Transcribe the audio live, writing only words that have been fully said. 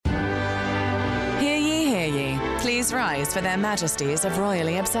Please rise for their majesties of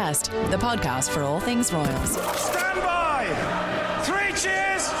Royally Obsessed, the podcast for all things royals. Stand by! 3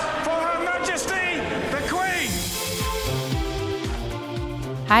 cheers for Her Majesty, the Queen!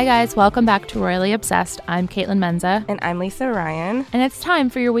 Hi guys, welcome back to Royally Obsessed. I'm Caitlin Menza. And I'm Lisa Ryan. And it's time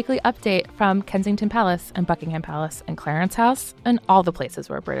for your weekly update from Kensington Palace and Buckingham Palace and Clarence House and all the places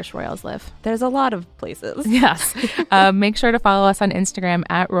where British royals live. There's a lot of places. Yes. Make sure to follow us on Instagram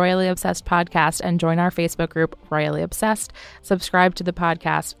at Royally Obsessed Podcast and join our Facebook group, Royally Obsessed. Subscribe to the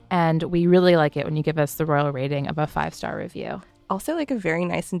podcast, and we really like it when you give us the royal rating of a 5-star review. Also, like a very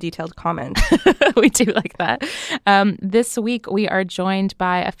nice and detailed comment. We do like that. This week, we are joined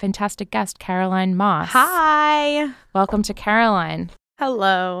by a fantastic guest, Caroline Moss. Hi. Welcome to Caroline.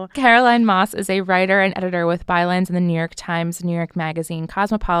 Hello. Caroline Moss is a writer and editor with bylines in the New York Times, New York Magazine,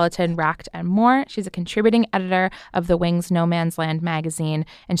 Cosmopolitan, Racked, and more. She's a contributing editor of The Wing's No Man's Land magazine,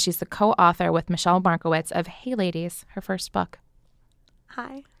 and she's the co-author with Michelle Markowitz of Hey Ladies, her first book.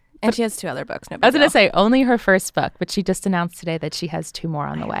 Hi. And she has 2 other books. I was going to say only her first book, but she just announced today that she has 2 more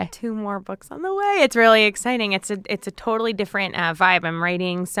on the way. 2 more books on the way. It's really exciting. It's a totally different vibe. I'm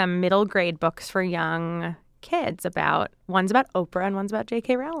writing some middle grade books for young kids one's about Oprah and one's about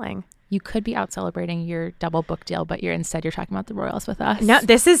J.K. Rowling. You could be out celebrating your double book deal, but you're talking about the royals with us. No,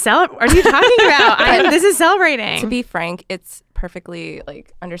 this is what are you talking about? This is celebrating. To be frank, it's perfectly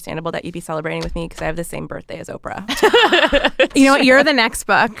understandable that you'd be celebrating with me because I have the same birthday as Oprah. You know what? You're the next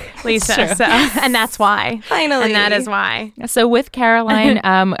book, Lisa. So, and that's why. Finally. And that is why. So with Caroline,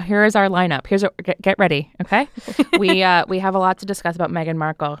 here is our lineup. Get ready, okay? We have a lot to discuss about Meghan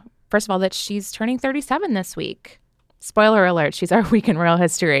Markle. First of all, that she's turning 37 this week. Spoiler alert, she's our week in royal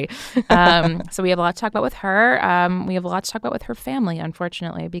history. So we have a lot to talk about with her. We have a lot to talk about with her family,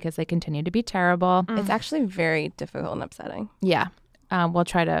 unfortunately, because they continue to be terrible. It's actually very difficult and upsetting. Yeah. We'll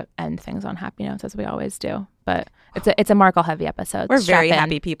try to end things on happy notes, as we always do. But it's a Markle-heavy episode. We're very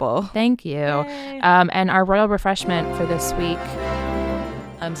happy people. Thank you. And our royal refreshment for this week.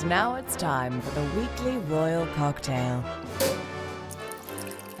 And now it's time for the weekly royal cocktail.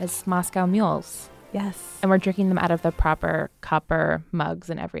 Is Moscow Mules. Yes. And we're drinking them out of the proper copper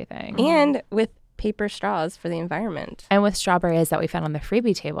mugs and everything. And with paper straws for the environment. And with strawberries that we found on the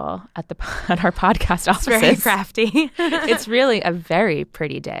freebie table at our podcast offices. It's very crafty. It's really a very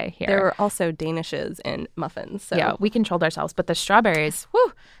pretty day here. There were also danishes and muffins. So. Yeah, we controlled ourselves. But the strawberries,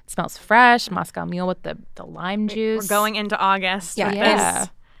 whew, it smells fresh. Moscow Mule with the lime juice. We're going into August. Yeah.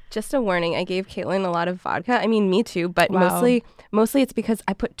 Just a warning, I gave Caitlin a lot of vodka. I mean, me too, but Wow. mostly it's because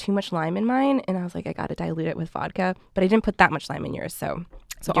I put too much lime in mine, and I was like, I got to dilute it with vodka, but I didn't put that much lime in yours, so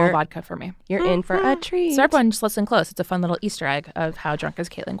all vodka for me. You're in for a treat. So everyone just listen close. It's a fun little Easter egg of how drunk is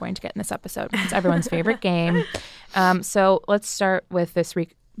Caitlin going to get in this episode. It's everyone's favorite game. So let's start with this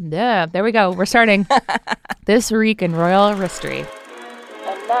week. Yeah, there we go. We're starting this week in royal history.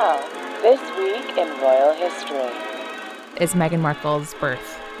 And now, this week in royal history is Meghan Markle's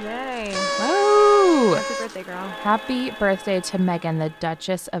birth. Yay. Woo! Happy birthday, girl. Happy birthday to Meghan, the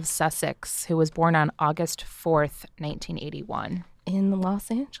Duchess of Sussex, who was born on August 4th, 1981. In Los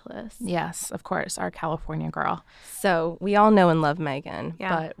Angeles. Yes, of course, our California girl. So we all know and love Meghan,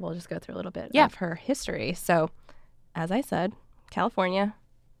 Yeah. but we'll just go through a little bit Yeah. of her history. So, as I said, California,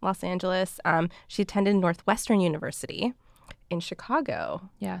 Los Angeles. She attended Northwestern University in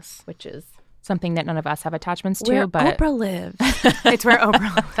Chicago. Yes. Which is something that none of us have attachments to, where but Oprah lives. It's where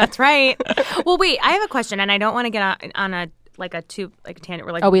Oprah lives. That's right. Well, wait, I have a question, and I don't want to get on a tangent.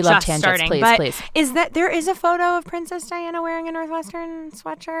 We're we love just tangents, starting, please, but please. Is that there is a photo of Princess Diana wearing a Northwestern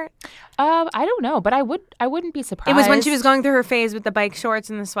sweatshirt? I don't know, but I wouldn't be surprised. It was when she was going through her phase with the bike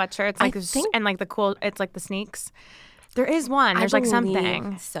shorts and the sweatshirts, I and the cool. It's like the sneaks. There is one. There's like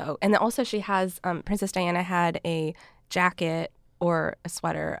something. So, and then also she has Princess Diana had a jacket or a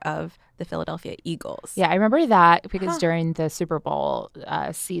sweater of the Philadelphia Eagles. Yeah, I remember that because during the Super Bowl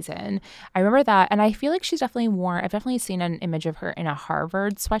season, I remember that. And I feel like I've definitely seen an image of her in a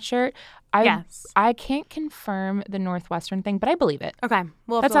Harvard sweatshirt. Yes. I can't confirm the Northwestern thing, but I believe it. Okay.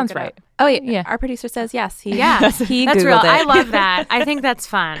 Well, that sounds right. Oh, wait. Yeah. Our producer says yes. He That's Googled real. it. I love that. I think that's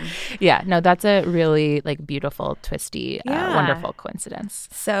fun. Yeah, no, that's a really beautiful, twisty, wonderful coincidence.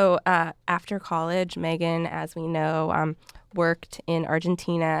 So after college, Meghan, as we know, worked in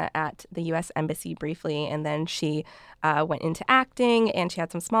Argentina at the U.S. Embassy briefly, and then she went into acting, and she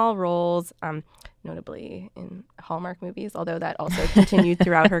had some small roles, notably in Hallmark movies, although that also continued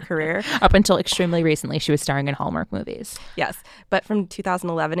throughout her career. Up until extremely recently, she was starring in Hallmark movies. Yes, but from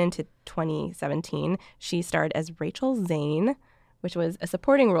 2011 into 2017, she starred as Rachel Zane, which was a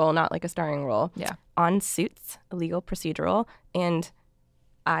supporting role, not like a starring role, Yeah. on Suits, a legal procedural, and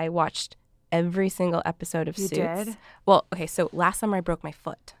I watched every single episode of You Suits. did? Well, okay, so last summer I broke my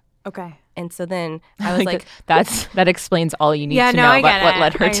foot. Okay. And so then I was like, that explains all you need Yeah, to no, know I about get what it.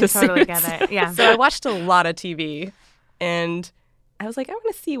 led her I to totally Suits. get it. Yeah. so I watched a lot of TV, and I was like, I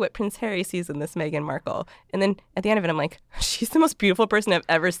want to see what Prince Harry sees in this Meghan Markle. And then at the end of it, I'm like, she's the most beautiful person I've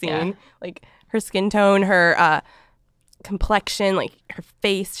ever seen. Yeah. Like her skin tone, her complexion, like her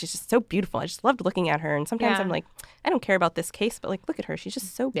face, she's just so beautiful. I just loved looking at her. And sometimes Yeah. I'm like, I don't care about this case, but like, look at her. She's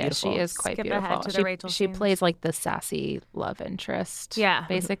just so Yeah, beautiful. she is quite Skip ahead beautiful. to the Rachel she scenes. plays like the sassy love interest. Yeah.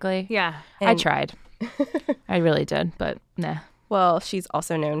 basically. Yeah. I And- tried. I really did, but nah. Well, she's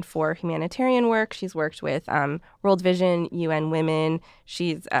also known for humanitarian work. She's worked with World Vision, UN Women.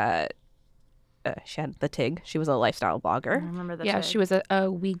 She's she had the TIG. She was a lifestyle I blogger. remember that. Yeah, she was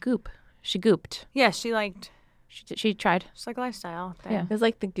a wee goop. She gooped. Yeah, she liked She tried. just like lifestyle thing. Yeah. It was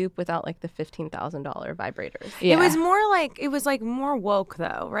like the goop without like the $15,000 vibrators. Yeah. It was more like it was like more woke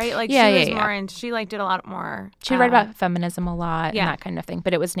though, right? Like Yeah, she was yeah, more yeah. and she like did a lot more. She would write about feminism a lot yeah. and that kind of thing.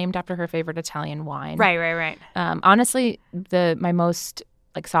 But it was named after her favorite Italian wine. Right. Honestly, my most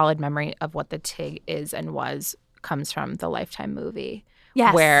like solid memory of what the TIG is and was comes from the Lifetime movie.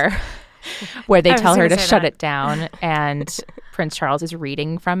 Yes. Where they I was tell her gonna to say shut that. it down and Prince Charles is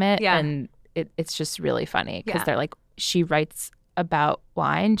reading from it. Yeah. And it's just really funny because Yeah. they're like, she writes about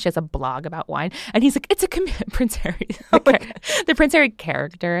wine. She has a blog about wine. And he's like, it's a Prince Harry. The Prince Harry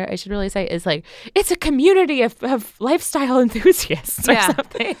character, I should really say, is like, it's a community of lifestyle enthusiasts or Yeah.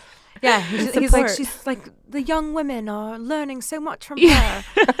 something. Yeah, he's like Support. she's like the young women are learning so much from her,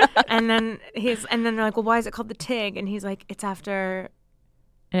 and then they're like, well, why is it called the TIG? And he's like, it's after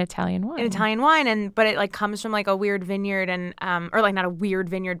An Italian wine. an Italian wine, but it like comes from like a weird vineyard and or like not a weird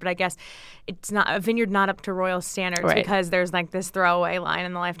vineyard, but I guess it's not a vineyard not up to royal standards Right. because there's like this throwaway line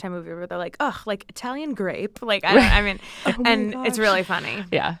in the Lifetime movie where they're like, ugh, like Italian grape, like I mean, and it's really funny.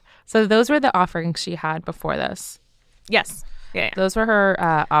 Yeah. So those were the offerings she had before this. Yes, yeah. Those were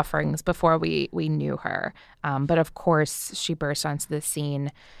her offerings before we knew her. But of course, she burst onto the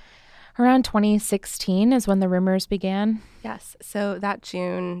scene around 2016 is when the rumors began. Yes. So that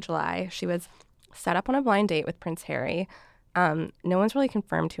June, July, she was set up on a blind date with Prince Harry. No one's really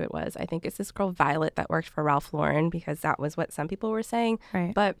confirmed who it was. I think it's this girl Violet that worked for Ralph Lauren because that was what some people were saying.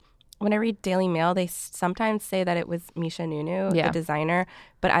 Right. But when I read Daily Mail, they sometimes say that it was Misha Nunu, Yeah. the designer.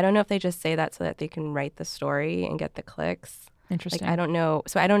 But I don't know if they just say that so that they can write the story and get the clicks. Interesting. Like I don't know.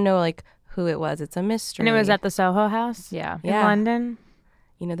 So I don't know like who it was. It's a mystery. And it was at the Soho House yeah. in Yeah. London.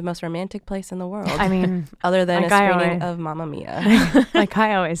 you know, the most romantic place in the world. I mean, other than like a I screening always- of Mamma Mia. like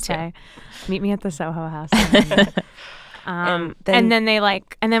I always say, meet me at the Soho House. And and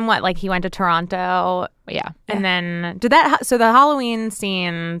then what? Like he went to Toronto, Yeah. and then did that. So the Halloween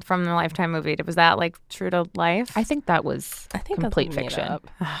scene from the Lifetime movie, was that like true to life? I think that was I think complete that's made fiction. up.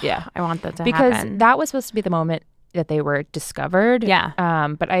 Yeah. I want that to Because happen. that was supposed to be the moment that they were discovered. Yeah.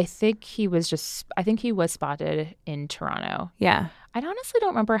 But I think he was spotted in Toronto. yeah. I honestly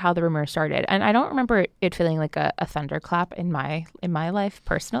don't remember how the rumor started, and I don't remember it feeling like a thunderclap in my life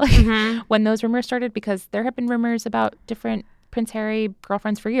personally when those rumors started, because there have been rumors about different Prince Harry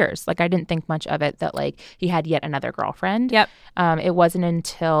girlfriends for years. Like I didn't think much of it that like he had yet another girlfriend. Yep. It wasn't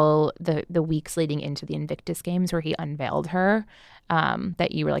until the weeks leading into the Invictus Games where he unveiled her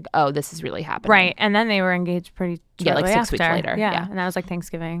that you were like, oh, this is really happening. Right. And then they were engaged pretty Yeah, like shortly 6 weeks after. later. Yeah. Yeah. And that was like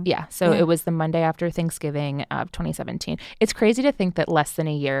Thanksgiving. Yeah. So it was the Monday after Thanksgiving of 2017. It's crazy to think that less than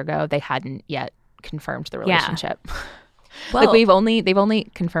a year ago they hadn't yet confirmed the relationship. Well, Like they've only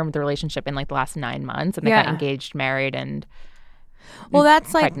confirmed the relationship in like the last 9 months, and they got Yeah. engaged, married, and Well,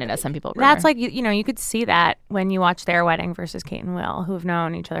 that's like pregnant, as some people. that's rumor. like you know, you could see that when you watch their wedding versus Kate and Will, who have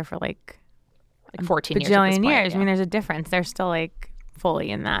known each other for like 14 years. At this bajillion point, years. Yeah. I mean, there's a difference. They're still like fully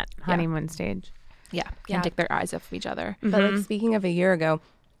in that honeymoon stage. yeah, can't Yeah. take their eyes off each other. But like speaking of a year ago,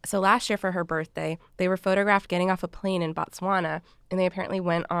 so last year for her birthday, they were photographed getting off a plane in Botswana, and they apparently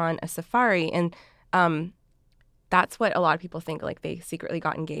went on a safari, and that's what a lot of people think, like they secretly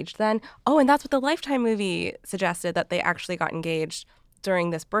got engaged then. Oh, and that's what the Lifetime movie suggested, that they actually got engaged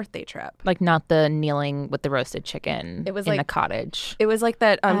during this birthday trip. Like not the kneeling with the roasted chicken. It was in like- the cottage. It was like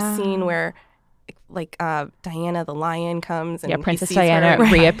that scene where like Diana the lion comes and Yeah, he Princess sees her. Diana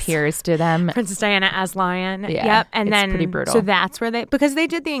reappears to them. Princess Diana as lion. Yeah, Yep. And it's then pretty brutal. So that's where because they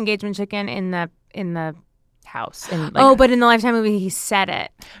did the engagement chicken in the House and like, but in the Lifetime movie he said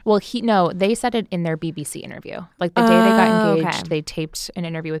it. well, they said it in their BBC interview. Like the day they got Oh, engaged, okay. they taped an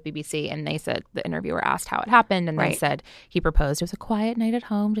interview with BBC, and they said the interviewer asked how it happened, and they Right. said he proposed. It was a quiet night at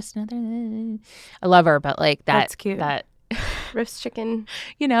home, just another. I love her, but like that. That's cute. That Roast chicken.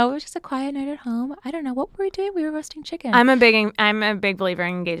 You know, it was just a quiet night at home. I don't know. What were we doing? We were roasting chicken. I'm a big believer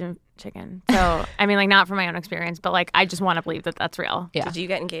in engagement chicken. So, I mean, like, not from my own experience, but like, I just want to believe that that's real. Yeah. Did you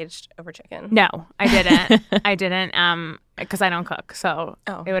get engaged over chicken? No, I didn't. I didn't. Because I don't cook. So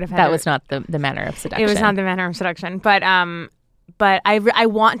it would have had that was not the manner of seduction. It was not the manner of seduction. But I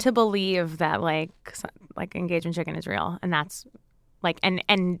want to believe that like engagement chicken is real, and that's like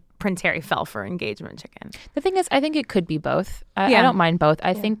and Prince Harry fell for engagement chicken. The thing is, I think it could be both. I don't mind both.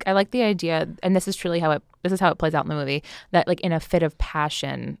 I think I like the idea, and this is truly how it plays out in the movie, that like in a fit of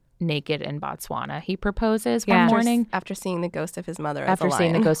passion, naked in Botswana, he proposes one morning after seeing the ghost of his mother.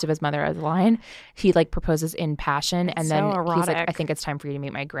 He like proposes in passion, and then he's like, "I think it's time for you to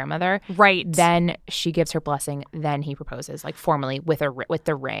meet my grandmother." Right. Then she gives her blessing. Then he proposes like formally with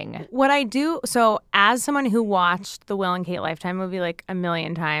the ring. What I do, so as someone who watched the Will and Kate Lifetime movie like a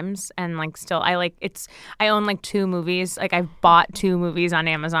million times, and like still I own like 2 movies. Like I've bought 2 movies on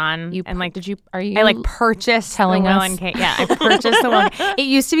Amazon. I purchased telling the Will us? and Kate. Yeah, I purchased the Will. It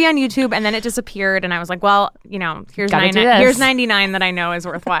used to be on YouTube, and then it disappeared, and I was like, well, you know, here's 99 that I know is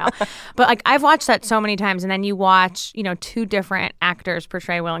worthwhile. But like I've watched that so many times, and then you watch, you know, 2 different actors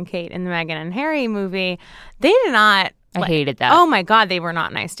portray Will and Kate in the Meghan and Harry movie. They did not. I hated that. Oh my God, they were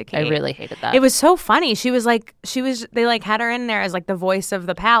not nice to Kate. I really hated that. It was so funny. They like had her in there as like the voice of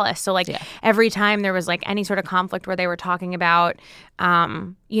the palace. So like every time there was like any sort of conflict where they were talking about,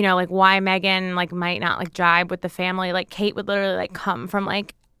 you know, like why Meghan like might not like jibe with the family, like Kate would literally like come from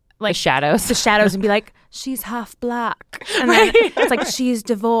like the shadows and be like, she's half black, and then it's like she's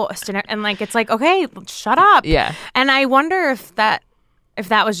divorced, and like it's like, okay, shut up. Yeah. And I wonder if that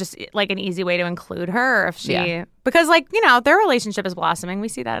was just like an easy way to include her, or if she because like, you know, their relationship is blossoming. We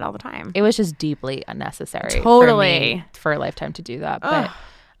see that all the time. It was just deeply unnecessary. Totally. for a Lifetime to do that, but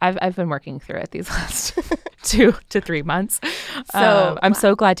I've been working through it these last 2 to 3 months. So I'm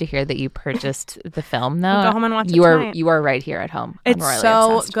so glad to hear that you purchased the film, though. I'll go home and watch it you tonight. You are right here at home. It's I'm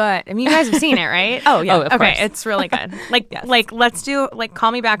so obsessed. good. I mean, you guys have seen it, right? Oh, yeah. Of okay, course. it's really good. Like, like let's do like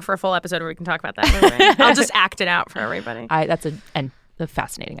call me back for a full episode where we can talk about that movie. I'll just act it out for everybody. That's a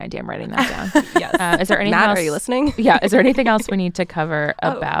fascinating idea. I'm writing that down. Yes. Is there anything Matt, else? are you listening? Yeah. Is there anything else we need to cover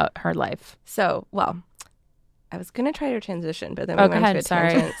about her life? So, well, I was going to try to transition, but then go we went ahead. to a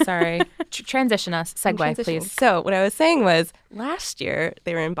tangent. Sorry. Transition us. Segue, please. So what I was saying was last year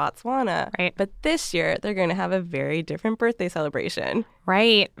they were in Botswana, right? But this year they're going to have a very different birthday celebration.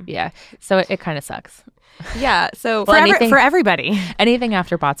 Right. Yeah. So it kind of sucks. Yeah. So for everybody. Anything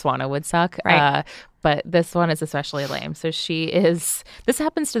after Botswana would suck. Right. But this one is especially lame. So this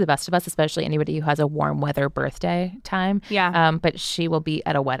happens to the best of us, especially anybody who has a warm weather birthday time. Yeah. But she will be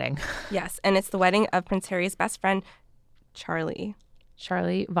at a wedding. Yes. And it's the wedding of Prince Harry's best friend, Charlie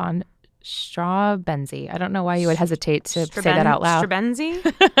von Strabenzie. I don't know why you would hesitate to say that out loud.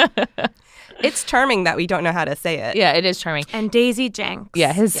 Strabenzie? It's charming that we don't know how to say it. Yeah, it is charming. And Daisy Jenks.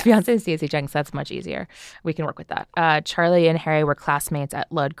 Yeah, his fiancée is Daisy Jenks. That's much easier. We can work with that. Charlie and Harry were classmates at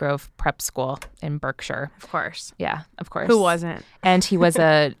Ludgrove Prep School in Berkshire. Of course. Yeah, of course. Who wasn't? And he was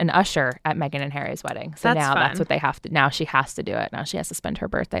an usher at Meghan and Harry's wedding. So that's now fun. that's what they have to. Now she has to do it. Now she has to spend her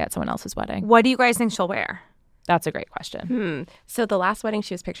birthday at someone else's wedding. What do you guys think she'll wear? That's a great question. So the last wedding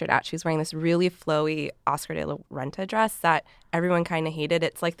she was pictured at, she was wearing this really flowy Oscar de la Renta dress that everyone kind of hated.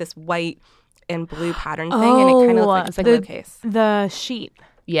 It's like this white and blue pattern thing, and it kind of looks like a pillowcase. The sheet.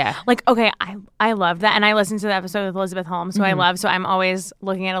 Yeah. Like, okay, I love that. And I listened to the episode with Elizabeth Holmes, so so I'm always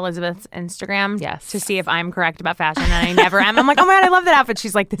looking at Elizabeth's Instagram to see if I'm correct about fashion, and I never am. I'm like, oh my God, I love that outfit.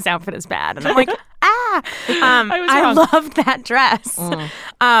 She's like, this outfit is bad. And I'm like, I love that dress.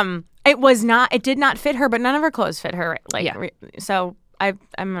 It did not fit her, but none of her clothes fit her. So I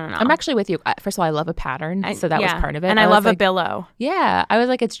don't know. I'm actually with you. First of all, I love a pattern, so that was part of it. And I love a billow. Yeah. I was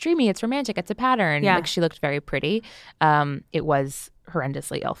like, it's dreamy, it's romantic, it's a pattern. Yeah. Like, she looked very pretty. It was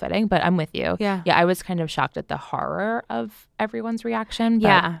horrendously ill-fitting, but I'm with you. Yeah. Yeah, I was kind of shocked at the horror of everyone's reaction.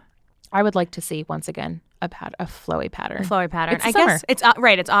 But I would like to see, once again, a flowy pattern. A flowy pattern. It's summer. Guess it's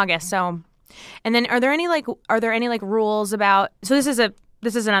right. It's August. So, and then are there any rules about? So this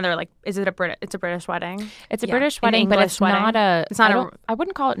is another is it it's a British wedding? It's a British wedding, but it's wedding. not a. It's not I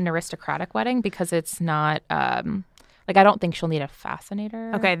wouldn't call it an aristocratic wedding because it's not. I don't think she'll need a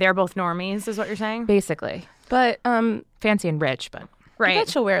fascinator. Okay, they're both normies, is what you're saying? Basically, but fancy and rich, but. Right. I bet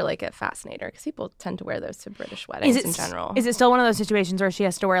she'll wear like a fascinator because people tend to wear those to British weddings in general. Is it still one of those situations where she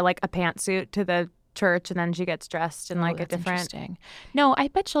has to wear like a pantsuit to the church and then she gets dressed in like a different? Interesting. No, I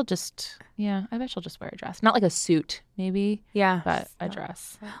bet she'll just wear a dress, not like a suit, maybe. Yeah, but a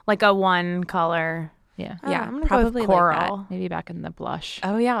dress, like a one color. Yeah. Yeah, I'm gonna probably go with like that. coral. Maybe back in the blush.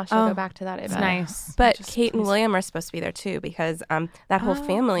 Oh yeah, she'll Oh, go back to that. It's nice. But Kate and William are supposed to be there too because that whole Oh.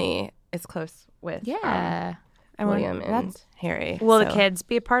 family is close with Yeah. William and Harry. Will the so- kids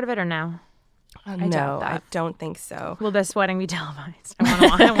be a part of it or no? No, I don't think so. Will this wedding be televised? I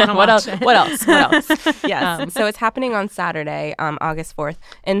want to What watch else? it. What else? What else? Yes. So it's happening on Saturday, August 4th.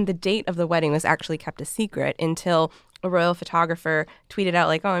 And the date of the wedding was actually kept a secret until a royal photographer tweeted out,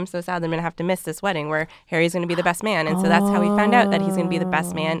 like, oh, I'm so sad that I'm going to have to miss this wedding where Harry's going to be the best man. And so that's how we found out that he's going to be the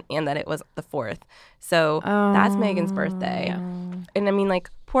best man and that it was the 4th. So that's Meghan's birthday. And I mean, like,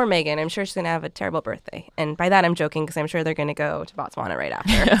 poor Meghan. I'm sure she's going to have a terrible birthday. And by that, I'm joking because I'm sure they're going to go to Botswana right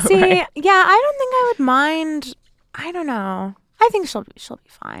after. See, yeah, I don't think I would mind. I don't know. I think she'll be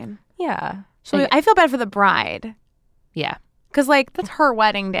fine. Yeah. I feel bad for the bride. Yeah. Because, like, that's her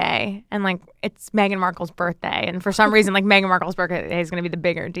wedding day, and, like, it's Meghan Markle's birthday. And for some reason, like, Meghan Markle's birthday is going to be the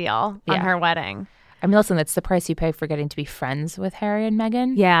bigger deal on Yeah. her wedding. I mean, listen, that's the price you pay for getting to be friends with Harry and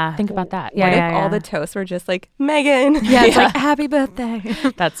Meghan. Yeah. Think about that. Yeah, What yeah, if all yeah. the toasts were just like, Meghan? Yeah, it's like, happy birthday.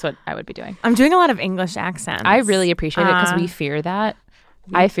 That's what I would be doing. I'm doing a lot of English accents. I really appreciate it because we fear that.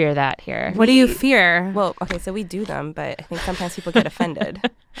 I fear that here. What do you fear? Well, okay, so we do them, but I think sometimes people get offended.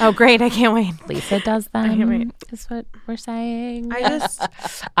 Oh, great. I can't wait. Lisa does can't them. wait. Is what we're saying.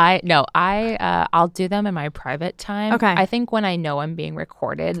 I I'll do them in my private time. Okay. I think when I know I'm being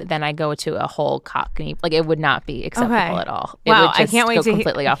recorded, then I go to a whole Cockney. Like it would not be acceptable at all. It Wow, would just I can't wait go to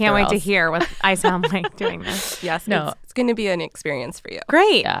completely off the can't wait to rails. hear what I sound like doing this. Yes, No. it's going to be an experience for you.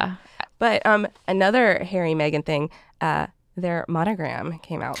 Great. Yeah. But another Harry Meghan thing, their monogram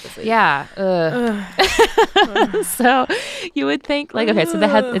came out this week. Yeah. So you would think like, okay, so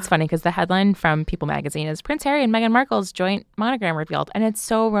it's funny because the headline from People magazine is Prince Harry and Meghan Markle's joint monogram revealed. And it's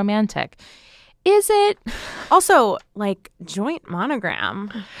so romantic. Is it? Also, like, joint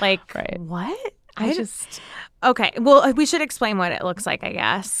monogram. Like, Right. what? I just. Okay. Well, we should explain what it looks like, I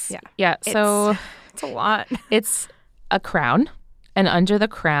guess. Yeah. So It's a lot. it's a crown. And under the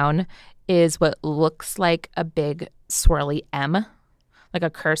crown is what looks like a big swirly M, like a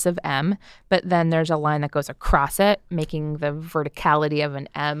cursive M. But then there's a line that goes across it, making the verticality of an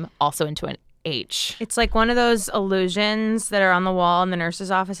M also into an H. It's like one of those illusions that are on the wall in the nurse's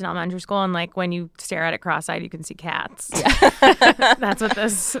office in elementary school. And, like, when you stare at it cross-eyed, you can see cats. Yeah. That's what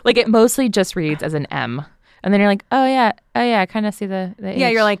this... Like it mostly just reads as an M. And then you're like, oh yeah, I kind of see the Yeah,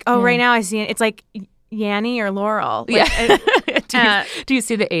 H. you're like, oh, right now I see it. It's like Yanni or Laurel. Like, Yeah. Do you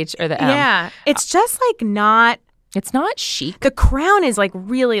see the H or the M? yeah. It's just, like, not... It's not chic. The crown is, like,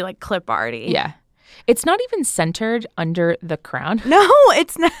 really, like, clip arty. Yeah. It's not even centered under the crown. No,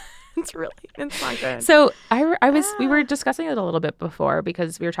 it's not. It's not good. So we were discussing it a little bit before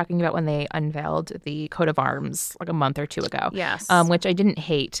because we were talking about when they unveiled the coat of arms like a month or two ago. Yes. Which I didn't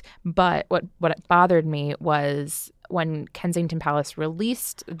hate, but what bothered me was when Kensington Palace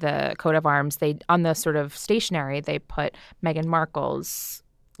released the coat of arms, they on the sort of stationery they put Meghan Markle's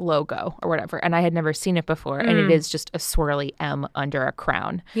logo or whatever, and I had never seen it before, and it is just a swirly M under a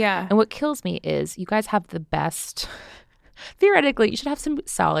crown. Yeah. And what kills me is you guys have the best. Theoretically, you should have some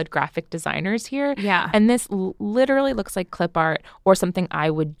solid graphic designers here. Yeah. And this literally looks like clip art or something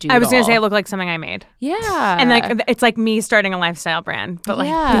I would do. I was going to say it looked like something I made. Yeah. And, like, it's like me starting a lifestyle brand, but, like,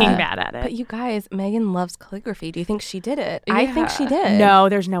 Yeah. being bad at it. But you guys, Meghan loves calligraphy. Do you think she did it? I think she Yeah. did. No,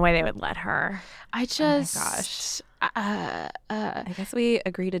 there's no way they would let her. I just. gosh. I guess we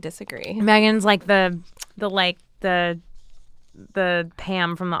agree to disagree. Megan's like the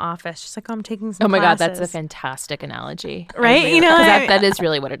Pam from The Office. She's like, oh, I'm taking some Oh my God, that's a classes. fantastic analogy. Right? You know, 'cause I- that is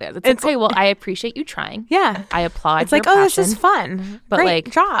really what it is. It's like, okay, well, I appreciate you trying. Yeah. I applaud It's like, your oh, this is passion, fun. But Great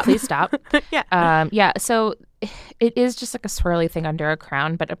like, job. please stop. Yeah. Yeah. So it is just like a swirly thing under a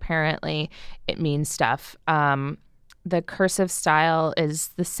crown, but apparently it means stuff. The cursive style is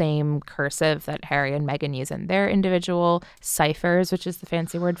the same cursive that Harry and Meghan use in their individual ciphers, which is the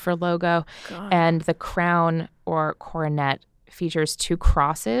fancy word for logo. And the crown or coronet features two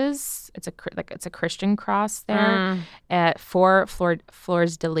crosses. It's a Christian cross there, 4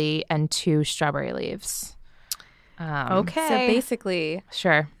 fleurs de lis and 2 strawberry leaves. Okay. So basically,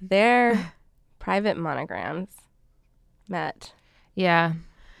 Sure. their private monograms met. Yeah.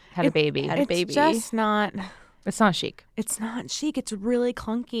 Had a baby. had a baby. It's just not. It's not chic. It's not chic. It's really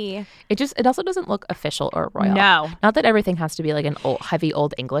clunky. It also doesn't look official or royal. No. Not that everything has to be like an heavy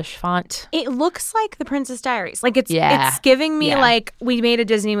old English font. It looks like The Princess Diaries. Like it's Yeah. giving me Yeah. like we made a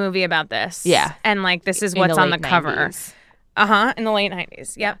Disney movie about this. Yeah. And like this is In what's the on the late cover. 90s. In the late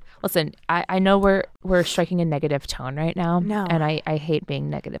 90s. Yep. Listen, I know we're striking a negative tone right now. No. And I hate being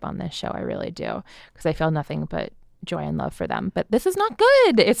negative on this show. I really do. Because I feel nothing but joy and love for them. But this is not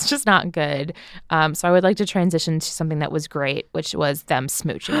good. It's just not good. So I would like to transition to something that was great, which was them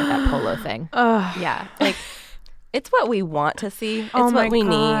smooching at that polo thing. Yeah. Like, it's what we want to see. It's what we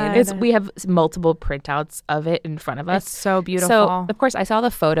need. We have multiple printouts of it in front of us. It's so beautiful. So, of course, I saw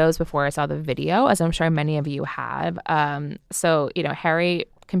the photos before I saw the video, as I'm sure many of you have. So, Harry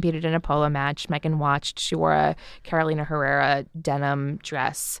competed in a polo match. Meghan watched. She wore a Carolina Herrera denim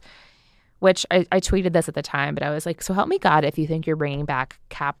dress, which I tweeted this at the time, but I was like, so help me God if you think you're bringing back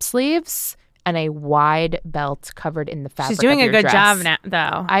cap sleeves and a wide belt covered in the fabric. She's doing of a your good dress. job now,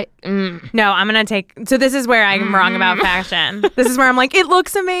 though. No, I'm going to take... So this is where I'm wrong about fashion. This is where I'm like, it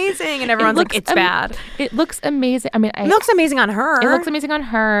looks amazing. And everyone's like, it's bad. It looks amazing. I mean, it looks amazing on her. It looks amazing on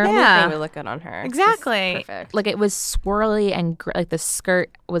her. Yeah. Anything would look good on her. Exactly. Perfect. Like, it was swirly and like the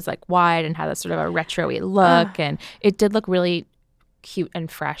skirt was like wide and had a sort of a retro-y look. And it did look really cute and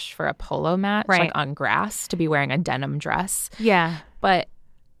fresh for a polo match, right, like on grass, to be wearing a denim dress. Yeah. But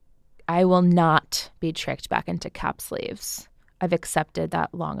I will not be tricked back into cap sleeves. I've accepted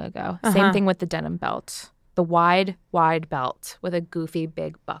that long ago. Same thing with the denim belt. The wide belt with a goofy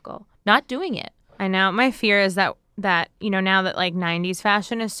big buckle. Not doing it. I know. My fear is that now that like 90s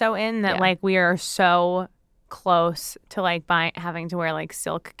fashion is so in that like we are so close to like having to wear like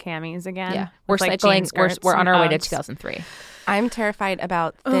silk camis again. Yeah. We're like cycling. jean We're on our way to Uggs. 2003. I'm terrified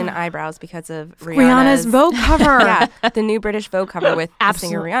about thin eyebrows because of Rihanna's Vogue cover. Yeah, the new British Vogue cover with the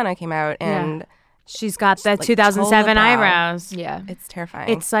singer Absolutely. Rihanna came out, and she's got the like 2007 chola brow. eyebrows. Yeah. it's terrifying.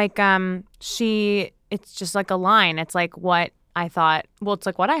 It's like it's just like a line. It's like what I thought. Well, it's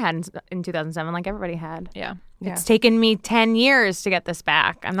like what I had in 2007, like everybody had. Yeah. It's taken me 10 years to get this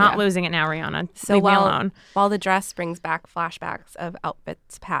back. I'm not losing it now, Rihanna. So Leave me alone. while the dress brings back flashbacks of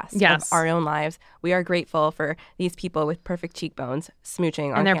outfits past Yes. of our own lives, we are grateful for these people with perfect cheekbones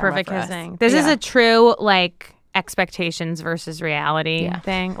smooching on And they're camera perfect for us. kissing. This is a true like expectations versus reality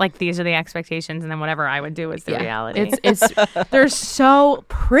thing. Like these are the expectations, and then whatever I would do is the reality. It's They're so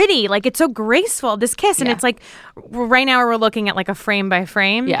pretty. Like it's so graceful. This kiss, and it's like right now we're looking at like a frame by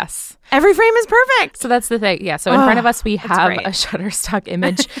frame. yes. Every frame is perfect. So that's the thing. Yeah. So in front of us, we have great. a Shutterstock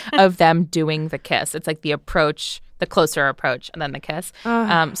image of them doing the kiss. It's like the approach, the closer approach, and then the kiss.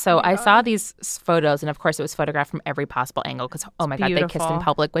 So I saw these photos, and of course, it was photographed from every possible angle because, oh my God, they kissed in beautiful.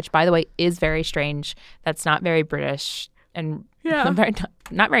 public, which, by the way, is very strange. That's not very British and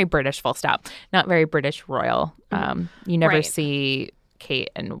not very British, full stop. Not very British royal. You never Right. see Kate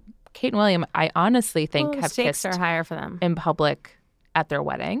and William, I honestly think, have stakes kissed are higher for them. in public at their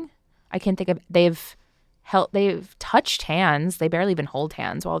wedding. I can't think of they've touched hands. They barely even hold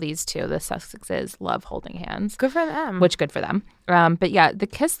hands. While these two, the Sussexes, love holding hands. Good for them. Which good for them. But yeah, the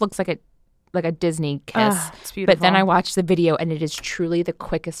kiss looks like a Disney kiss. It's beautiful. But then I watched the video, and it is truly the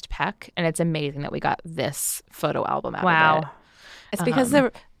quickest peck, and it's amazing that we got this photo album out of it. It's because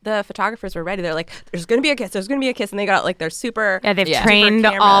the photographers were ready. They're like, there's going to be a kiss. There's going to be a kiss. And they got like their super they've Yeah. trained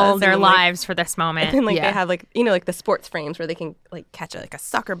super all cameras their and, like, lives for this moment. and like Yeah. they have like, like the sports frames where they can like catch like a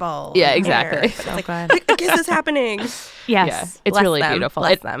soccer ball. Yeah, in the air. exactly. But it's good. like, a kiss is happening. Yes. Yeah, it's Bless really them. beautiful.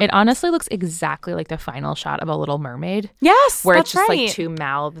 Bless them. It honestly looks exactly like the final shot of A Little Mermaid. Yes. Where that's it's just right. like two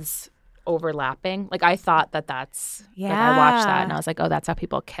mouths overlapping. Like I thought that's like I Yeah. watched that and I was like, oh, that's how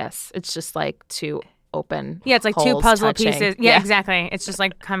people kiss. It's just like two open Yeah, it's like two holes puzzle touching. pieces. Yeah, exactly. It's just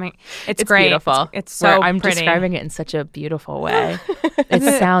like coming. It's great. Beautiful. It's so Where I'm pretty. describing it in such a beautiful way. It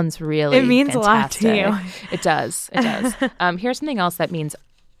sounds really It means a lot to fantastic. It does. It does. Here's something else that means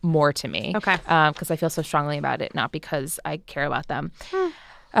more to me. Okay. Because I feel so strongly about it, not because I care about them.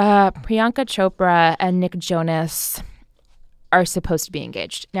 Priyanka Chopra and Nick Jonas are supposed to be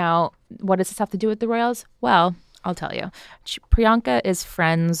engaged. Now, what does this have to do with the royals? Well, I'll tell you. Priyanka is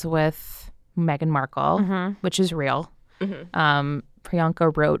friends with Meghan Markle, which is real.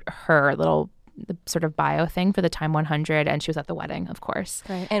 Priyanka wrote her little sort of bio thing for the Time 100, and she was at the wedding, of course.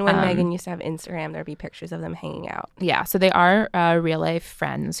 Right. And when Meghan used to have Instagram, there'd be pictures of them hanging out. Yeah, so they are real life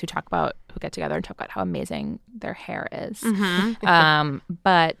friends who get together and talk about how amazing their hair is.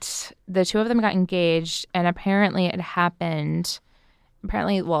 But the two of them got engaged, and apparently it happened.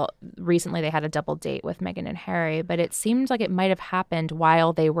 Recently they had a double date with Meghan and Harry, but it seemed like it might have happened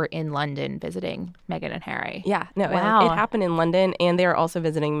while they were in London visiting Meghan and Harry. Yeah, no, Wow. it happened in London, and they are also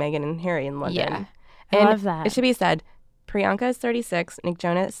visiting Meghan and Harry in London. Yeah. I And love that. It should be said, Priyanka is 36, Nick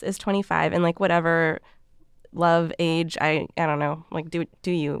Jonas is 25, and like whatever love age, I don't know, like do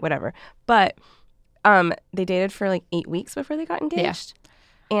you, whatever. But they dated for like 8 weeks before they got engaged.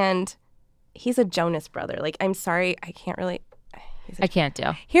 And he's a Jonas brother. Like, I'm sorry, I can't really. I can't do.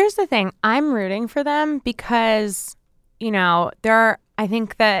 Here's the thing. I'm rooting for them because, I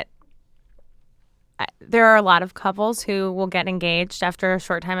think that there are a lot of couples who will get engaged after a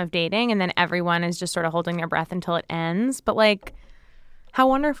short time of dating, and then everyone is just sort of holding their breath until it ends. But like, how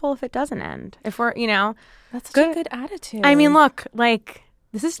wonderful if it doesn't end. If we're, that's such a good attitude. I mean, look, like,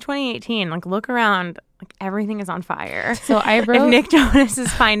 this is 2018. Like, look around. Like, everything is on fire. So I wrote, if Nick Jonas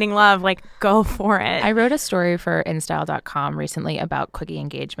is finding love, like, go for it. I wrote a story for InStyle.com recently about quickie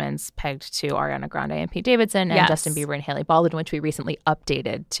engagements pegged to Ariana Grande and Pete Davidson and Justin Bieber and Hailey Baldwin, which we recently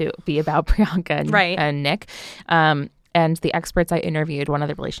updated to be about Priyanka and Nick. And the experts I interviewed, one of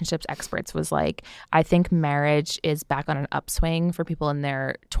the relationships experts was like, I think marriage is back on an upswing for people in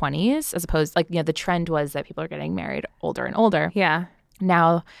their 20s, as opposed, like, the trend was that people are getting married older and older. Yeah.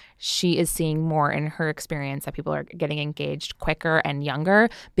 Now she is seeing more in her experience that people are getting engaged quicker and younger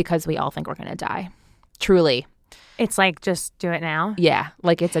because we all think we're going to die. Truly. It's like, just do it now. Yeah.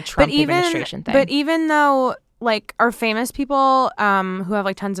 Like, it's a Trump administration thing. But even though, like, are famous people who have,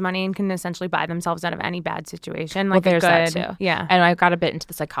 like, tons of money and can essentially buy themselves out of any bad situation. Like, well, there's that too. Yeah. And I got a bit into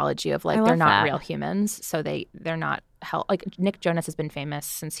the psychology of, like, they're not that. real humans. So they're not like, Nick Jonas has been famous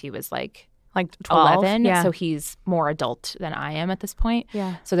since he was like 12. 11. Yeah. So he's more adult than I am at this point.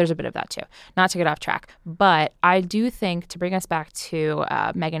 Yeah. So there's a bit of that too. Not to get off track. But I do think, to bring us back to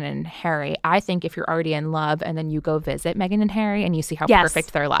Meghan and Harry, I think if you're already in love and then you go visit Meghan and Harry and you see how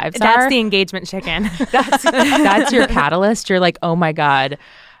perfect their lives are. That's the engagement chicken. That's your catalyst. You're like, oh my God,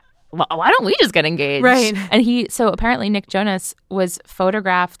 why don't we just get engaged? Right. And so apparently Nick Jonas was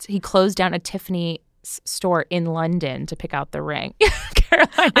photographed. He closed down a Tiffany store in London to pick out the ring.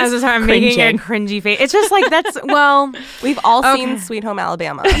 Carolina's I'm making a cringy face. It's just like, we've all seen Sweet Home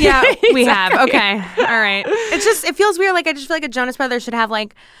Alabama. Yeah, we have. Okay. All right. It feels weird. Like, I just feel like a Jonas Brothers should have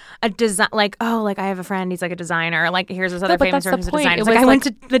like a design, like, oh, like, I have a friend, he's like a designer. Like, here's this other famous person who's a designer. It's like, I went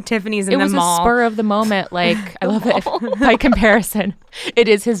to the Tiffany's in the mall. It was a spur of the moment. Like, I love it. By comparison, it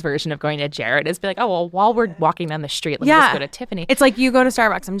is his version of going to Jared. It's be like, oh, well, while we're walking down the street, let's just go to Tiffany. It's like, you go to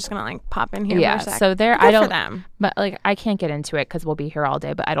Starbucks. I'm just going to, like, pop in here for a sec. So there, Good I don't, for them. But, like, I can't get into it because we'll be here all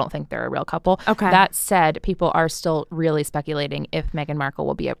day, but I don't think they're a real couple. Okay. That said, people are still really speculating if Meghan Markle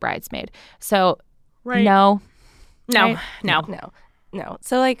will be a bridesmaid. So, no.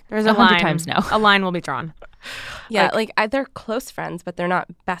 So, like, there's a 100 line. times no. A line will be drawn. Yeah, like they're close friends, but they're not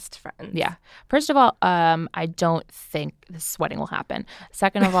best friends. Yeah. First of all, I don't think this wedding will happen.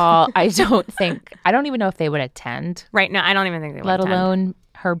 Second of all, I don't even know if they would attend. Right. No, I don't even think they would let attend. alone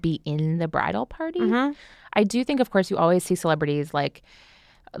her be in the bridal party. Mm-hmm. I do think, of course, you always see celebrities like,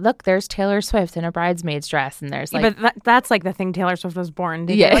 look, there's Taylor Swift in a bridesmaid's dress, and there's like, but that's like the thing Taylor Swift was born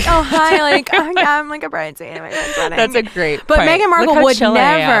to do. Yeah. Like, oh hi, like I'm like a bridesmaid at my friend's wedding. that's a great. But point. Meghan Markle Look how would chill I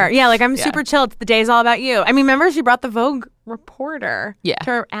am. never. Yeah, like I'm super chilled. The day's all about you. I mean, remember she brought the Vogue reporter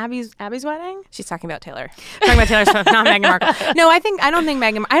to Abby's wedding? She's talking about Taylor. Talking about Taylor Swift, not Meghan Markle. No, I don't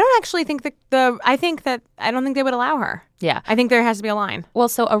think they would allow her. Yeah. I think there has to be a line. Well,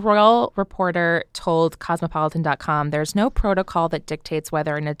 so a royal reporter told Cosmopolitan.com there's no protocol that dictates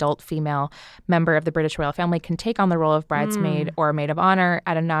whether an adult female member of the British royal family can take on the role of bridesmaid or maid of honor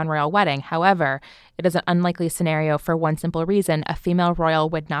at a non-royal wedding. However, it is an unlikely scenario for one simple reason. A female royal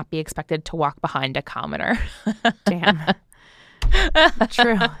would not be expected to walk behind a commoner. Damn.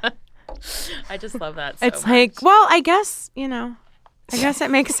 True. I just love that so It's much. like, well, I guess it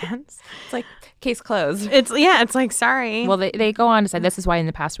makes sense. It's like, case closed. It's like, sorry. Well, they go on to say this is why in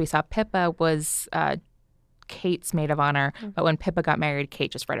the past we saw Pippa was Kate's maid of honor, but when Pippa got married,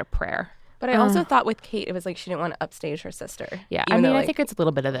 Kate just read a prayer. But I also thought with Kate, it was like she didn't want to upstage her sister. Yeah, I mean, I think it's a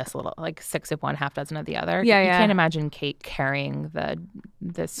little bit of this, like 6 of one, half dozen of the other. Yeah, you can't imagine Kate carrying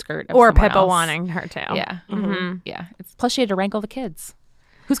the skirt of or someone Pippa else. wanting her to. Yeah, yeah. Plus, she had to wrankle the kids.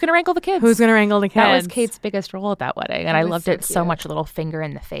 Who's going to wrankle the kids? Who's going to wrangle the kids? That was Kate's biggest role at that wedding, and I loved it so much. A little finger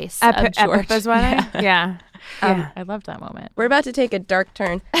in the face At of George. Pippa's wedding? Yeah. I loved that moment. We're about to take a dark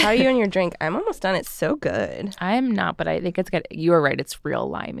turn. How are you on your drink? I'm almost done. It's so good. I'm not, but I think it's good. You were right. It's real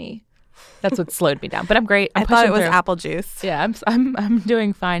limey. That's what slowed me down. But I'm great. I thought it was apple juice. Yeah, I'm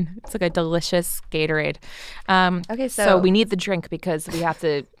doing fine. It's like a delicious Gatorade. Okay, so we need the drink because we have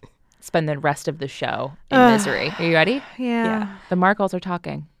to spend the rest of the show in misery. Are you ready? Yeah. The Markles are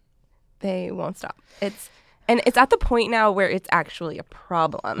talking. They won't stop. It's at the point now where it's actually a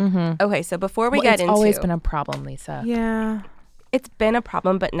problem. Mm-hmm. Okay, so before we get into... It's always been a problem, Lisa. Yeah. It's been a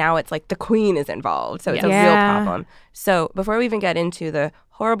problem, but now it's like the queen is involved, so it's a real problem. So before we even get into the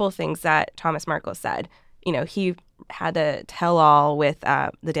horrible things that Thomas Markle said, he had a tell-all with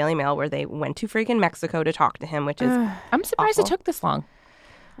the Daily Mail where they went to freaking Mexico to talk to him, which is I'm surprised awful. it took this long.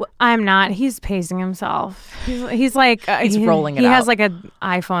 I'm not. He's pacing himself. He's like he's rolling it He out. has like an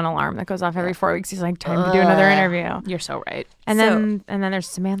iPhone alarm that goes off every 4 weeks. He's like, time to do another interview. You're so right. And then there's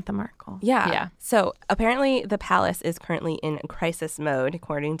Samantha Markle. Yeah. So apparently the palace is currently in crisis mode,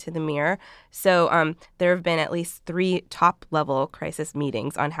 according to the Mirror. So there have been at least 3 top-level crisis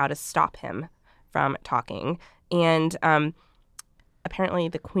meetings on how to stop him from talking. And apparently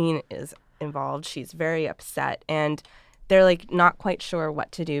the Queen is involved. She's very upset. And they're like not quite sure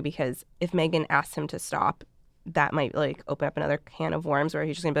what to do, because if Meghan asks him to stop, that might like open up another can of worms where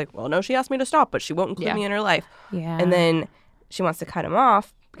he's just gonna be like, well, no, she asked me to stop, but she won't include me in her life. Yeah. And then she wants to cut him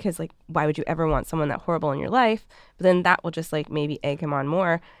off because like, why would you ever want someone that horrible in your life? But then that will just like maybe egg him on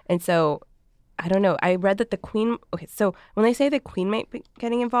more. And so I don't know. I read that the Queen. Okay, so when they say the Queen might be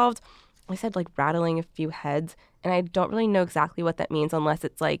getting involved, I said like rattling a few heads, and I don't really know exactly what that means unless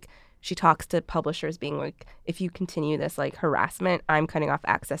it's like she talks to publishers being like, if you continue this like harassment, I'm cutting off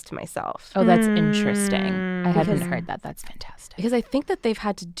access to myself. Oh, that's interesting. I hadn't heard that. That's fantastic. Because I think that they've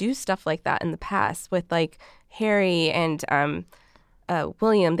had to do stuff like that in the past with like Harry and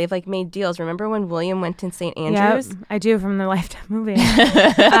William. They've like made deals. Remember when William went in St. Andrews? Yep, I do, from the Lifetime movie.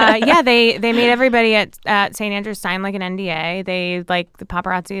 They made everybody at St. Andrews sign like an NDA. They like the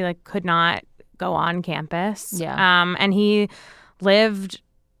paparazzi like could not go on campus. Yeah. And he lived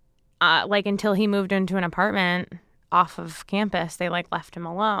like until he moved into an apartment off of campus. They like left him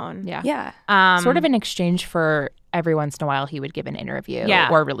alone. Yeah. Yeah. Sort of in exchange for every once in a while he would give an interview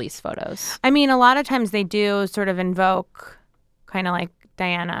or release photos. I mean, a lot of times they do sort of invoke kind of like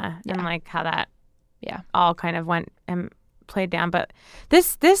Diana and like how that all kind of went and played down. But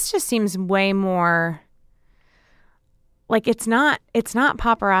this just seems way more like it's not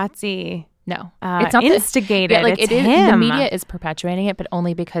paparazzi. No, it's not instigated. Like it's it is. him. The media is perpetuating it, but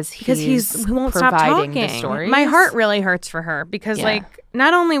only because he won't stop providing talking. the stories. My heart really hurts for her because like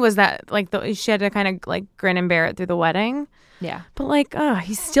not only was that like she had to kind of like grin and bear it through the wedding. Yeah. But like,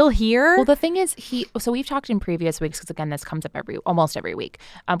 he's still here. Well, the thing is, so we've talked in previous weeks, because again, this comes up almost every week.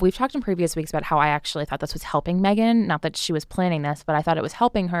 We've talked in previous weeks about how I actually thought this was helping Meghan. Not that she was planning this, but I thought it was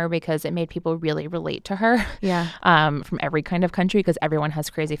helping her because it made people really relate to her. Yeah. From every kind of country, because everyone has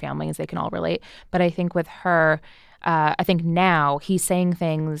crazy families. They can all relate. But I think with her, I think now he's saying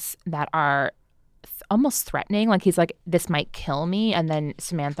things that are almost threatening. Like he's like, this might kill me. And then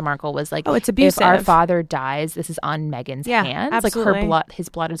Samantha Markle was like, oh, it's abusive. If our father dies, this is on Meghan's hands. Absolutely. Like his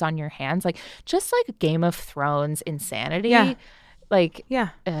blood is on your hands. Like just like Game of Thrones insanity. Yeah. Like,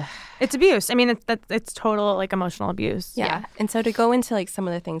 it's abuse. I mean, it's total like emotional abuse. Yeah. And so to go into like some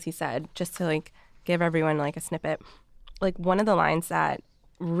of the things he said, just to like give everyone like a snippet, like one of the lines that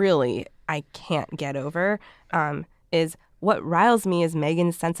really I can't get over is, what riles me is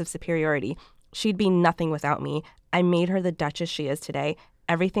Meghan's sense of superiority. She'd be nothing without me. I made her the Duchess she is today.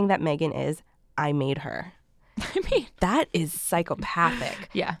 Everything that Meghan is, I made her. I mean, that is psychopathic.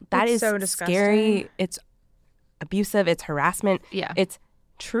 Yeah. That It's is so disgusting. scary. It's abusive. It's harassment. Yeah. It's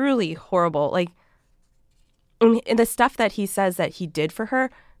truly horrible. Like, and the stuff that he says that he did for her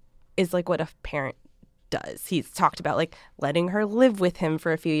is like what a parent does. He's talked about like letting her live with him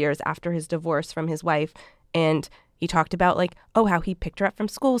for a few years after his divorce from his wife. And he talked about like, oh, how he picked her up from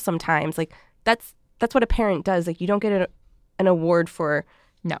school sometimes. Like, that's what a parent does. Like, you don't get an award for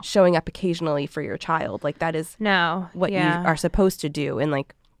showing up occasionally for your child. Like, that is what you are supposed to do. And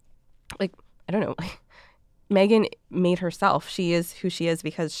like I don't know. Meghan made herself. She is who she is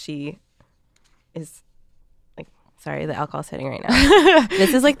because she is like, sorry, the alcohol's hitting right now.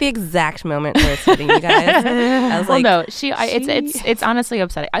 This is like the exact moment where it's hitting you guys. I was like, no, it's honestly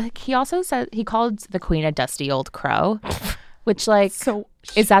upsetting. He also said he called the Queen a dusty old crow, which like,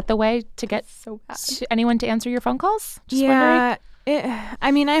 is that the way to get anyone to answer your phone calls? Just wondering.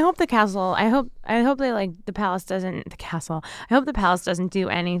 I mean, I hope the castle. I hope they like the palace doesn't. The castle. I hope the palace doesn't do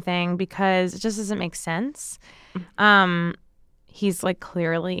anything because it just doesn't make sense. He's like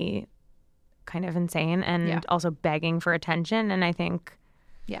clearly kind of insane and also begging for attention. And I think,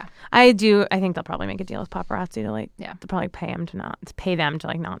 I think they'll probably make a deal with paparazzi to like, they'll probably pay them to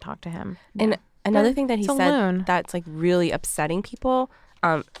like not talk to him. And another thing that he said that's like really upsetting people,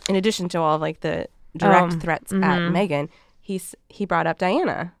 in addition to all of like the direct threats at Meghan. He brought up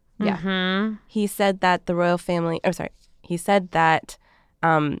Diana. Yeah. Mm-hmm. He said that the royal family... Oh, sorry. He said that...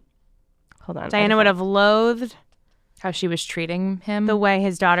 hold on. Diana would have loathed how she was treating him. The way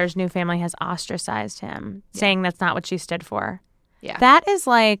his daughter's new family has ostracized him, saying that's not what she stood for. Yeah. That is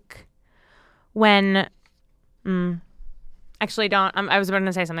like when... Actually, don't. I was about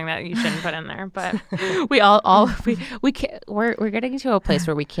to say something that you shouldn't put in there, but we can't. We're getting to a place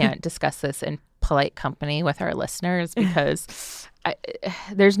where we can't discuss this in polite company with our listeners because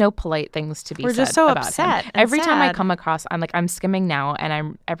there's no polite things to be said. We're just so about upset. him. Every time I sad. come across, I'm skimming now,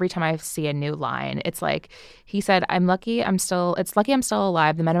 and every time I see a new line, it's like he said, "It's lucky I'm still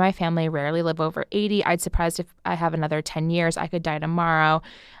alive. The men in my family rarely live over 80. I'd surprised if I have another 10 years. I could die tomorrow.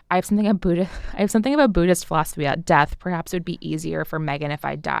 I have something of a Buddhist philosophy about death. Perhaps it would be easier for Meghan if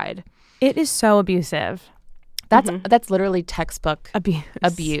I died." It is so abusive. That's literally textbook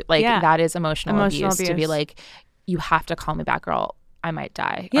Abuse. Like Yeah. that is emotional abuse to be abuse. like, you have to call me back, girl. I might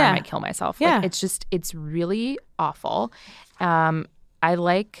die. Or Yeah. I might kill myself. Yeah. Like, it's really awful. I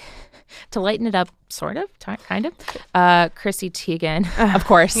like to lighten it up, sort of, kind of. Chrissy Teigen, of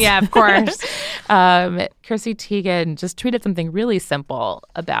course. Yeah, of course. Chrissy Teigen just tweeted something really simple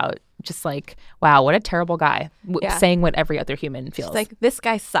about just like, wow, what a terrible guy, saying what every other human feels. It's like, this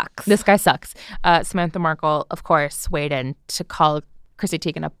guy sucks. This guy sucks. Samantha Markle, of course, weighed in to call Chrissy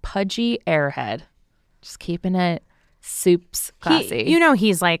Teigen a pudgy airhead. Just keeping it soups classy.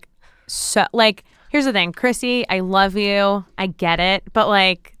 He's like, so like, here's the thing, Chrissy, I love you. I get it. But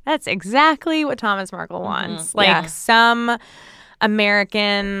like, that's exactly what Thomas Markle wants. Like some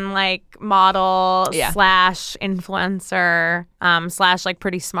American like model / influencer / like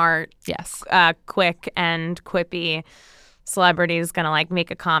pretty smart, quick and quippy celebrity is gonna like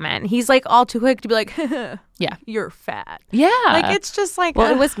make a comment. He's like all too quick to be like, yeah, you're fat. Yeah, like it's just like,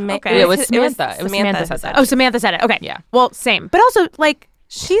 well, it was it was Samantha. It was Samantha said that. Oh, Samantha said it. Okay, yeah. Well, same, but also like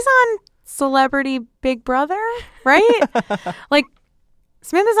she's on Celebrity Big Brother, right? Like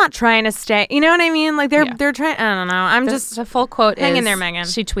Samantha's not trying to stay. You know what I mean? Like they're trying. I don't know. I'm just the full quote. Hang is, in there,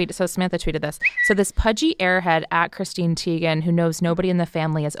 Meghan. She tweeted. So Samantha tweeted this. So this pudgy airhead at Christine Teigen, who knows nobody in the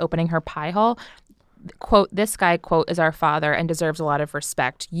family, is opening her pie hole. Quote, this guy, quote, is our father and deserves a lot of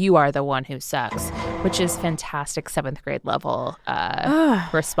respect. You are the one who sucks, which is fantastic 7th grade level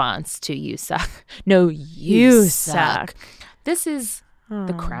response to you suck. No, you suck. This is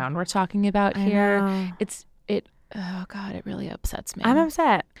the crown we're talking about here. Oh God, it really upsets me. I'm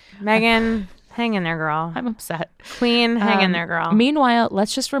upset. Meghan, hang in there, girl. I'm upset. Queen, hang in there, girl. Meanwhile,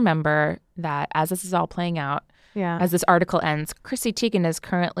 let's just remember that as this is all playing out, as this article ends, Chrissy Teigen is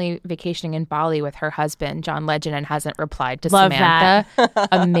currently vacationing in Bali with her husband, John Legend, and hasn't replied to Love Samantha.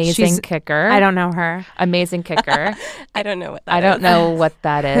 Amazing kicker. I don't know her. Amazing kicker. I don't know what that I don't know what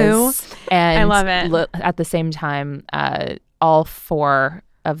that is. Who? And I love it. At the same time, all 4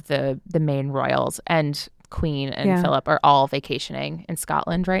 of the main royals and Queen and Philip are all vacationing in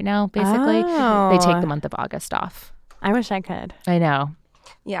Scotland right now, basically. They take the month of August off. I wish I could. I know.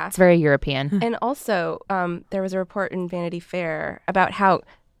 Yeah. It's very European. And also, there was a report in Vanity Fair about how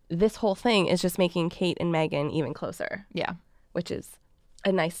this whole thing is just making Kate and Meghan even closer. Yeah. Which is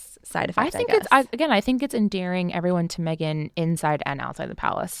a nice side effect, I think guess. I think it's endearing everyone to Meghan inside and outside the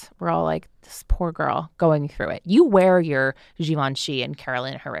palace. We're all like, this poor girl going through it. You wear your Givenchy and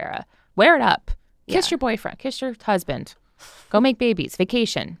Carolina Herrera. Wear it up. Kiss your boyfriend. Kiss your husband. Go make babies.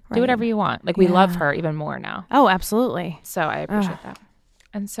 Vacation. Do whatever you want. Like, we love her even more now. Oh, absolutely. So I appreciate that.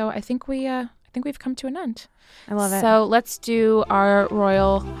 And so I think we've come to an end. I love it. So let's do our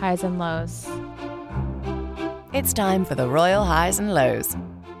royal highs and lows. It's time for the royal highs and lows.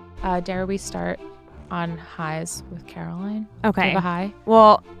 Dare we start on highs with Caroline? Okay. Do you have a high?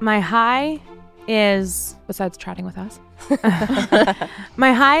 Well, my high is, Besides chatting with us?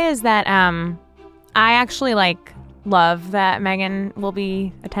 my high is that I actually love that Meghan will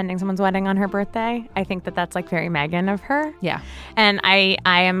be attending someone's wedding on her birthday. I think that that's very Meghan of her. Yeah. And I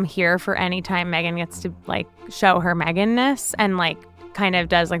am here for any time Meghan gets to show her Meghan-ness and kind of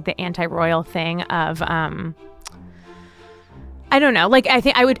does the anti-royal thing of I don't know.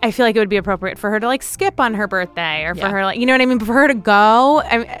 I feel like it would be appropriate for her to skip on her birthday or for her you know what I mean? For her to go.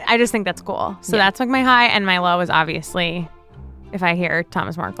 I just think that's cool. So that's my high, and my low is obviously if I hear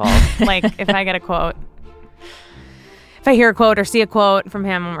Thomas Markle, if I get a quote. If I hear a quote or see a quote from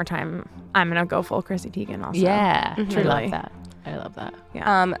him one more time, I'm going to go full Chrissy Teigen also. Yeah. Truly. I love that.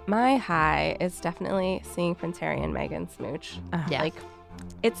 Yeah. My high is definitely seeing Prince Harry and Meghan smooch. Yeah.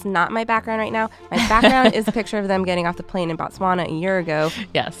 It's not my background right now. My background is a picture of them getting off the plane in Botswana a year ago.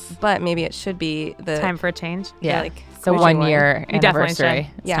 Yes. But maybe it should be the Time for a change. Yeah. switching the 1 year You definitely anniversary.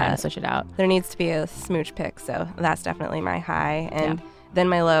 should. It's time to switch it out. There needs to be a smooch pic, so that's definitely my high. And then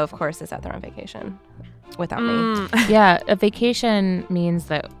my low, of course, is that they're on vacation without me. Yeah, a vacation means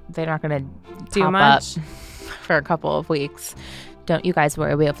that they're not going to Do pop much. up for a couple of weeks. Don't you guys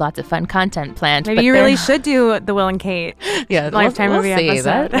worry. We have lots of fun content planned. Maybe but you they're really not- should do the Will and Kate Lifetime we'll movie see.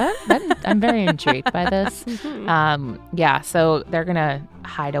 episode. I'm very intrigued by this. So they're going to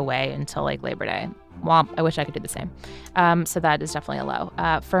hide away until Labor Day. Womp. I wish I could do the same. So that is definitely a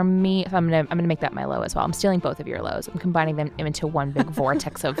low. For me, I'm gonna make that my low as well. I'm stealing both of your lows. I'm combining them into one big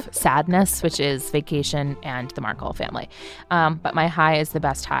vortex of sadness, which is vacation and the Markle family. But my high is the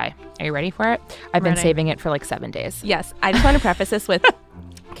best high. Are you ready for it? I've been saving it for like 7 days. Yes. I just want to preface this with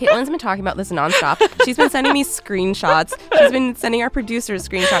Caitlin's been talking about this nonstop. She's been sending me screenshots. She's been sending our producers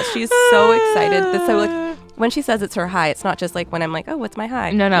screenshots. She's so excited. So like when she says it's her high, it's not just like when I'm like, oh, what's my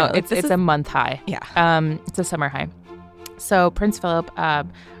high? No, it's a month high. Yeah. It's a summer high. So Prince Philip,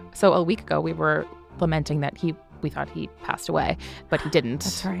 so a week ago we were lamenting that we thought he passed away, but he didn't.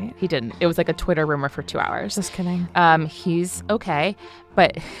 That's right. He didn't. It was like a Twitter rumor for 2 hours. Just kidding. He's okay,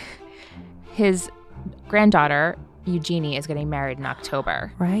 but his granddaughter Eugenie is getting married in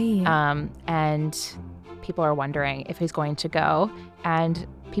October. Right. And people are wondering if he's going to go. And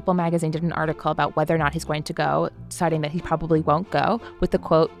People magazine did an article about whether or not he's going to go, deciding that he probably won't go, with the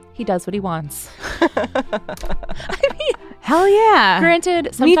quote, "He does what he wants." I mean, hell yeah.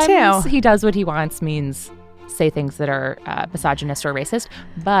 Granted, sometimes he does what he wants means say things that are misogynist or racist.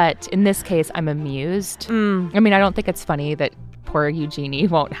 But in this case, I'm amused. I mean, I don't think it's funny that poor Eugenie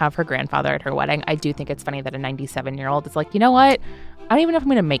won't have her grandfather at her wedding. I do think it's funny that a 97-year-old is like, you know what? I don't even know if I'm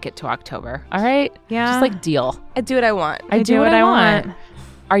going to make it to October. All right? Yeah. Just like deal. I do what I want. I do what I want.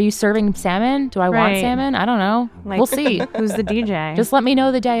 Are you serving salmon? Do I want salmon? I don't know. Like, we'll see. Who's the DJ? Just let me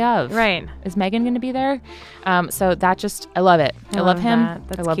know the day of. Right. Is Meghan going to be there? So that just, I love it. I love him.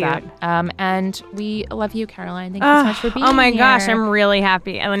 That's I love cute. that. And we love you, Caroline. Thank you so much for being here. Oh my gosh, I'm really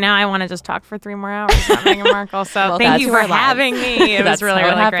happy. And now I want to just talk for 3 more hours about Meghan Markle. So Well, thank you for that's our having me. It was really, how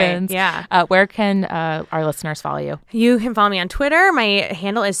it really happens. great. Yeah. Where can our listeners follow you? You can follow me on Twitter. My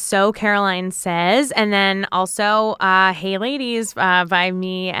handle is So Caroline Says. And then also, Hey Ladies by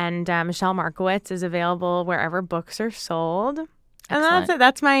me and Michelle Markowitz is available wherever books are sold. And that's it.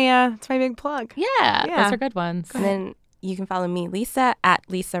 That's my big plug. Yeah, those are good ones. And then you can follow me, Lisa, at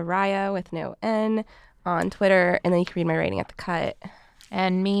Lisa Raya with no N on Twitter. And then you can read my writing at The Cut.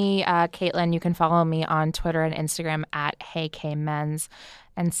 And me, Caitlin, you can follow me on Twitter and Instagram at HeyKMenz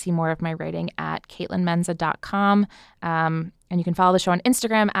and see more of my writing at CaitlinMenza.com. And you can follow the show on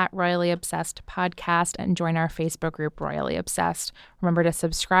Instagram at Royally Obsessed Podcast and join our Facebook group, Royally Obsessed. Remember to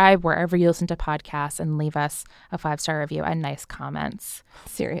subscribe wherever you listen to podcasts and leave us a 5-star review and nice comments.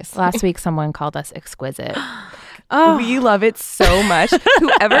 Seriously. Last week, someone called us exquisite. Oh, we love it so much.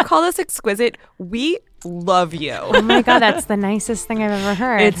 Whoever called us exquisite, we love you. Oh my God, that's the nicest thing I've ever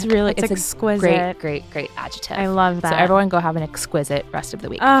heard. It's really it's exquisite. Great adjective. I love that. So everyone go have an exquisite rest of the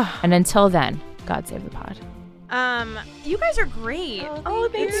week. And until then, God save the pod. You guys are great. Oh,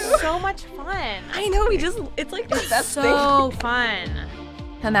 thank it's you. so much fun. I know, it's like the best thing. So fun.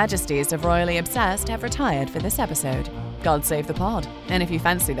 Her Majesties of Royally Obsessed have retired for this episode. God save the pod. And if you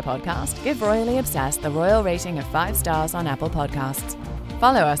fancy the podcast, give Royally Obsessed the royal rating of 5 stars on Apple Podcasts.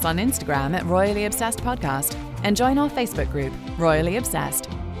 Follow us on Instagram at Royally Obsessed Podcast and join our Facebook group, Royally Obsessed.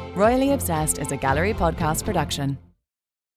 Royally Obsessed is a Gallery Podcast production.